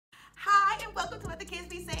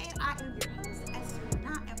I am your host, Esther,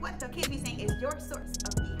 Brunat, and what the kids be saying is your source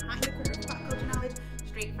of behind the curve pop culture knowledge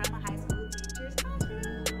straight from a high school teacher's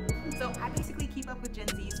classroom. So I basically keep up with Gen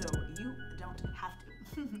Z so you don't have to.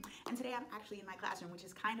 And today I'm actually in my classroom, which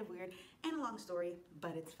is kind of weird and a long story,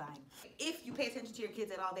 but it's fine. If you pay attention to your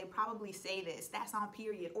kids at all, they probably say this, that's on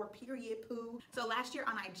period, or period poo. So last year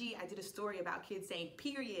on IG, I did a story about kids saying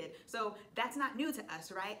period. So that's not new to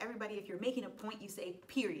us, right? Everybody, if you're making a point, you say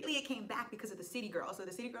period. It came back because of the City Girls. So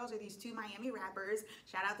the City Girls are these two Miami rappers,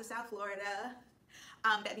 shout out to South Florida,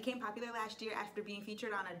 that became popular last year after being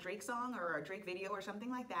featured on a Drake song or a Drake video or something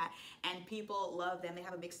like that, and people love them. They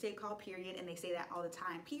have a mixtape called Period, and they say that all the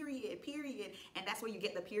time, period, period, and that's where you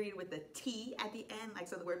get the period with the T at the end, like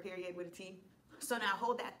so the word period with a T. So now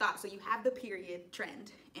hold that thought. So you have the period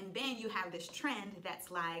trend, and then you have this trend that's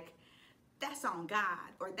like, that's on God,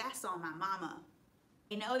 or that's on my mama.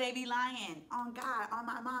 You know they be lying. On God, on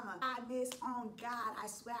my mama. I miss on God. I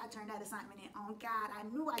swear I turned that assignment in. On God, I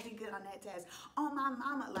knew I did good on that test. On my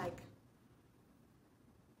mama, like,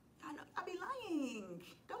 I know I be lying.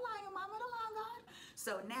 Don't lie on mama, don't lie on God.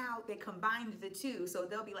 So now they combined the two. So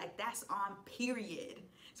they'll be like, that's on period.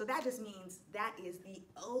 So that just means that is the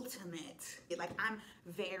ultimate. Like, I'm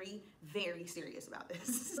very, very serious about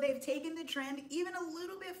this. They've taken the trend even a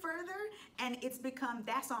little bit further, and it's become,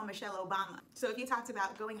 that's on Michelle Obama. So if you talked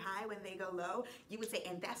about going high when they go low, you would say,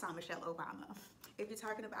 and that's on Michelle Obama. If you're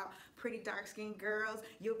talking about pretty dark-skinned girls,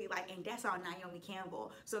 you'll be like, and that's on Naomi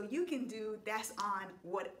Campbell. So you can do that's on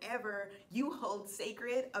whatever you hold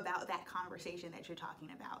sacred about that conversation that you're talking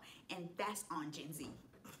about, and that's on Gen Z.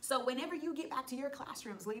 So whenever you get back to your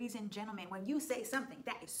classrooms, ladies and gentlemen, when you say something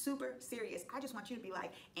that is super serious, I just want you to be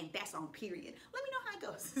like, and that's on period. Let me know how it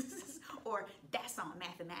goes. Or that's on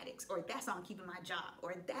mathematics, or that's on keeping my job,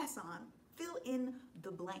 or that's on fill in the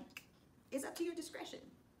blank. It's up to your discretion.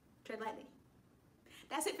 Tread lightly.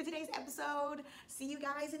 That's it for today's episode. See you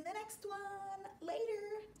guys in the next one.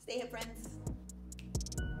 Later. Stay here, friends.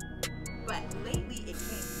 But lately it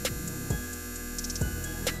came.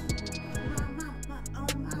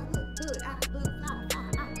 I look fly,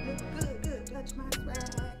 I look good, touch my